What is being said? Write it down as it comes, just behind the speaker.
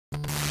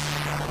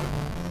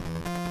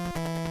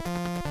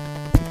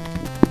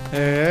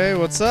Hey,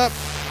 what's up?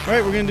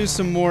 Alright, we're gonna do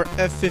some more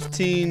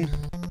F-15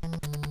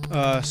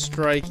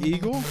 Strike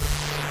Eagle.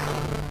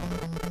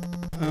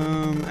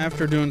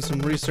 After doing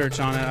some research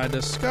on it, I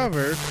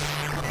discovered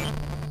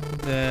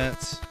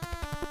that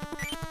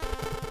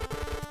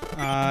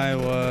I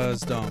was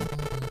dumb.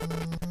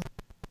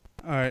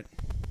 Alright.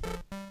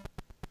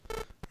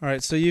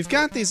 Alright, so you've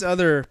got these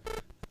other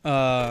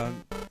modes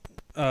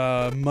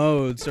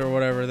or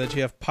whatever that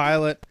you have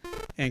pilot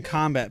and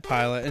combat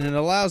pilot, and it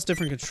allows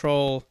different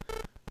control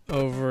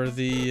over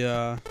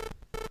the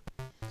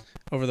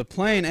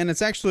plane, and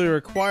it's actually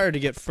required to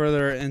get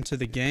further into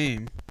the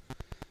game.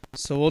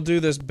 So we'll do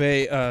this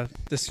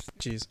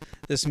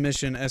this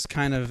mission as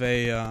kind of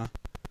a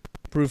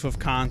proof of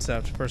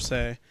concept per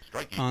se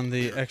on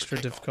the extra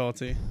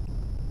difficulty.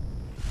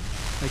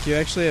 Like, you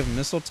actually have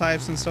missile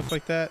types and stuff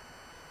like that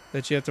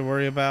you have to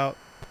worry about.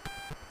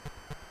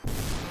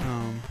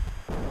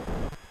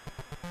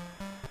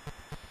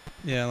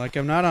 Yeah, like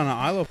I'm not on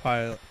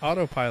an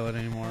autopilot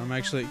anymore. I'm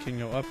actually can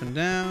go up and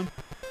down,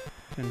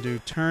 can do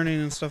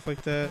turning and stuff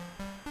like that.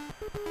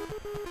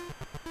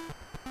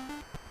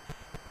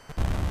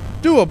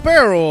 Do a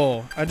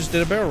barrel! I just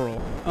did a barrel roll.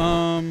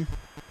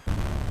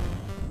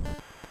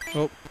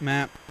 Oh,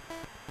 map.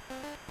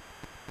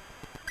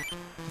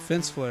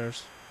 Defense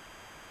flares.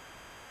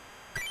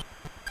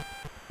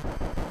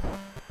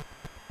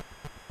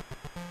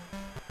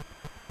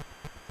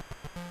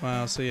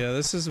 Wow, so yeah,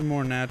 this is a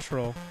more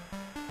natural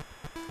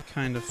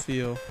kind of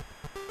feel.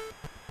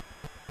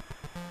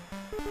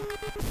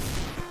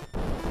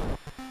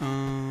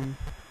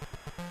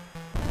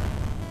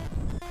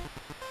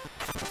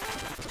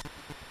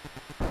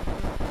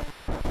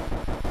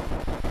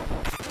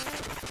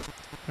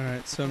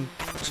 Alright, so I'm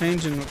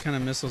changing what kind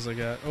of missiles I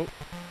got. Oh.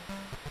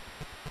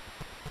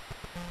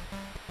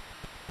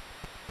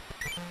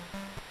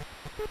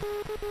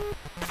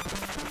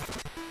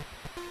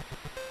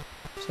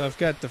 So I've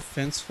got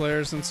defense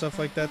flares and stuff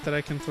like that I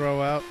can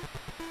throw out.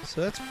 So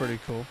that's pretty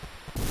cool.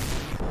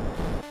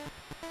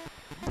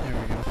 There we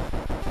go.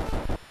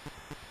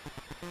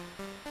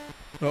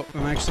 Oh,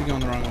 I'm actually going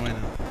the wrong way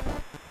now.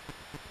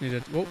 Need to,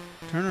 whoa,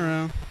 turn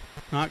around.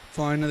 Not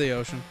fly into the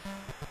ocean.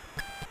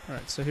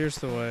 Alright, so here's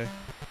the way.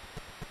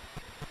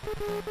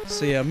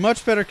 So yeah,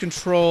 much better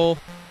control,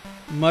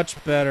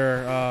 much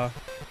better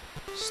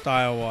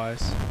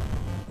style-wise.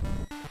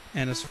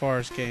 And as far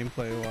as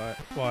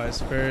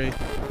gameplay-wise, very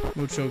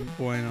mucho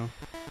bueno.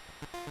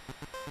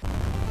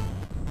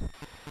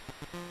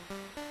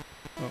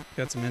 Oh,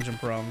 got some engine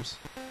problems.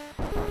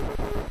 Oh,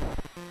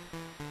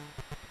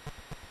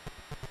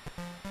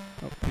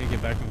 need to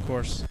get back on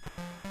course.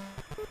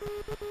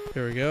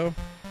 Here we go.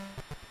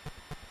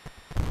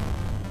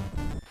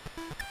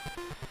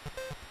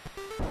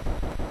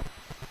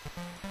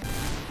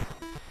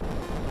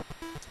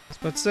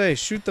 Let's say,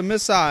 shoot the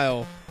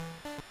missile.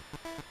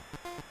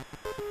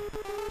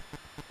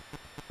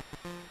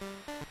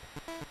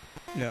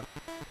 Yeah.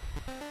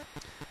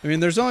 I mean,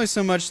 there's only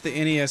so much the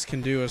NES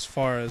can do as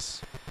far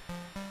as,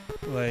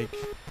 like,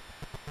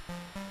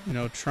 you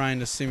know, trying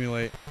to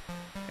simulate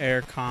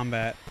air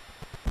combat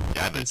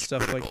and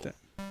stuff like that.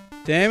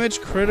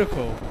 Damage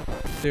critical.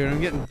 Dude,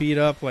 I'm getting beat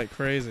up like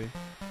crazy.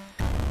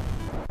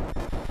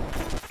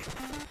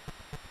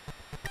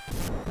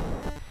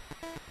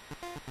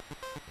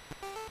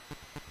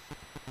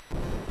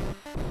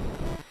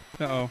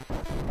 Uh-oh.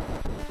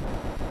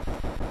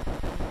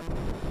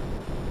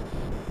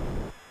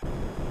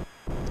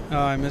 Oh,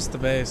 I missed the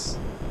base.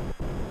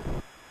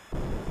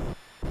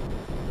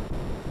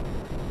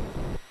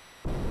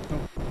 Oh.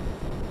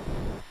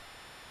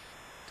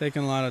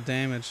 Taking a lot of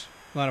damage.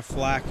 A lot of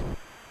flak.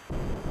 Ooh.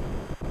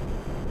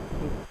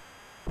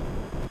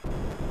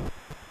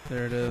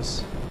 There it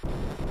is.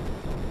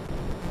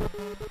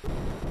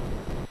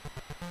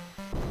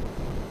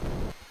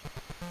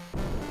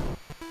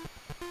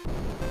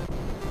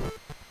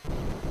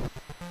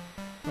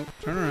 Oh,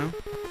 turn around.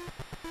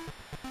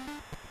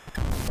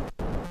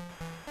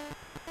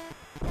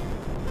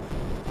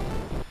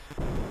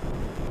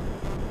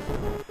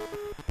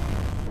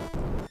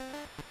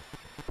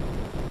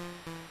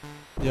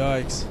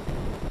 Yikes.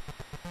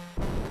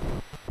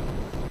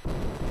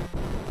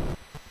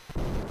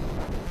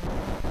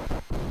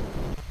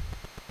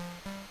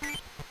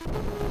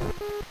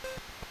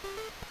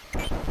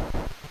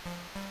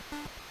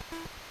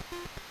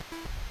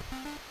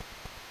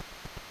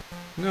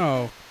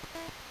 No.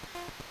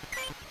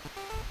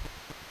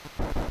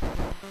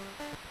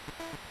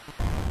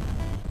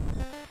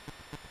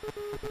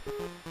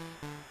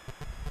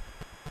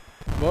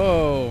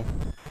 Whoa.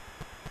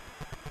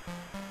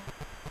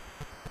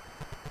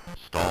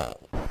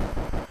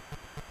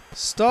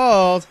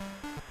 Stalled?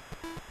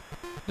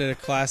 Did a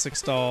classic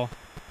stall.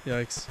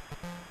 Yikes.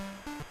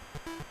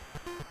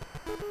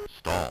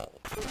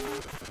 Stall.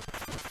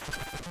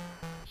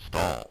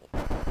 Stall.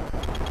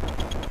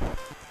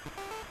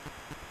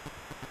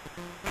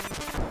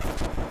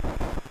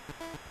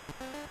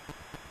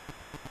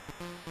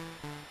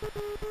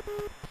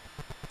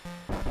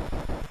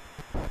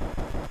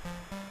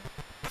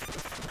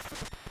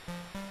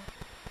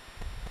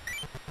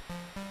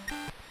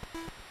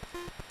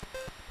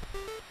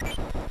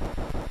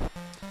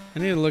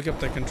 need to look up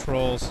the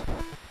controls.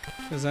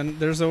 Because then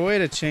there's a way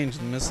to change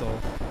the missile.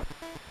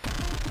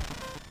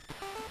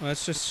 Well,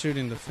 that's just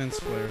shooting defense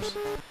flares.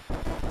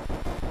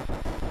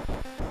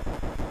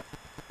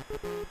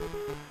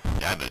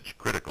 Damage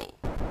critical.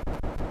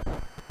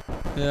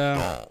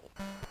 Yeah. Stall.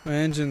 My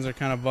engines are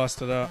kind of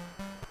busted up.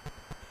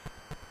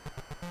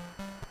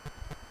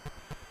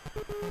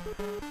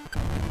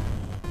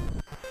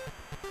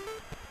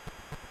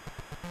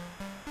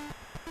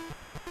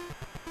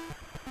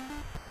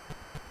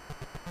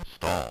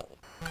 Stall.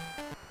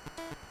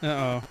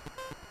 Uh-oh.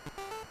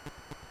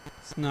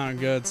 It's not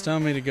good. It's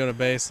telling me to go to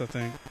base, I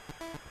think.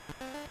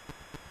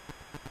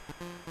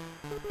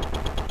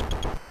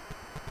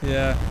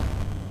 Yeah.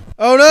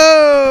 Oh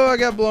no! I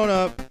got blown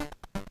up.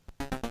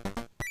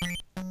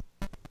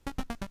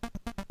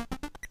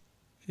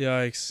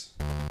 Yikes.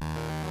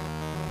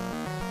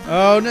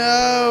 Oh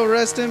no!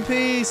 Rest in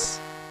peace!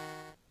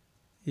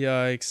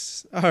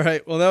 Yikes.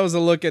 Alright, well that was a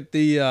look at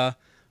the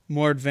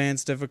more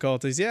advanced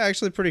difficulties. Yeah,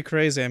 actually pretty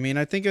crazy. I mean,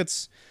 I think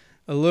it's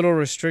a little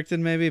restricted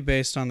maybe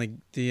based on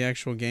the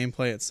actual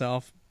gameplay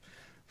itself.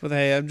 But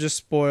hey, I'm just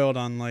spoiled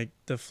on like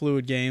the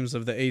fluid games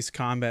of the Ace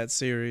Combat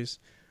series.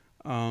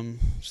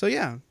 So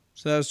yeah,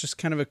 so that was just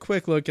kind of a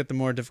quick look at the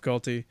more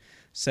difficulty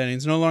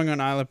settings. No longer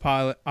on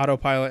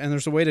autopilot, and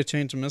there's a way to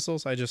change the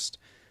missiles. I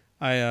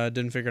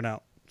didn't figure it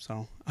out.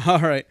 So all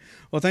right,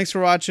 well thanks for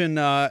watching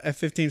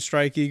F-15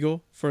 Strike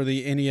Eagle for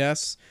the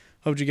NES.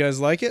 Hope you guys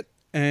like it,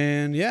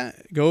 and yeah,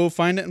 go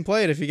find it and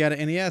play it if you got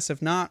an NES.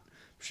 If not,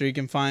 I'm sure you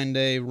can find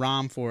a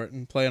ROM for it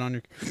and play it on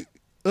your.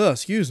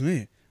 Excuse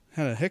me,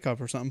 had a hiccup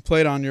or something.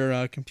 Play it on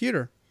your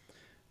computer.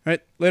 All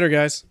right, later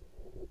guys.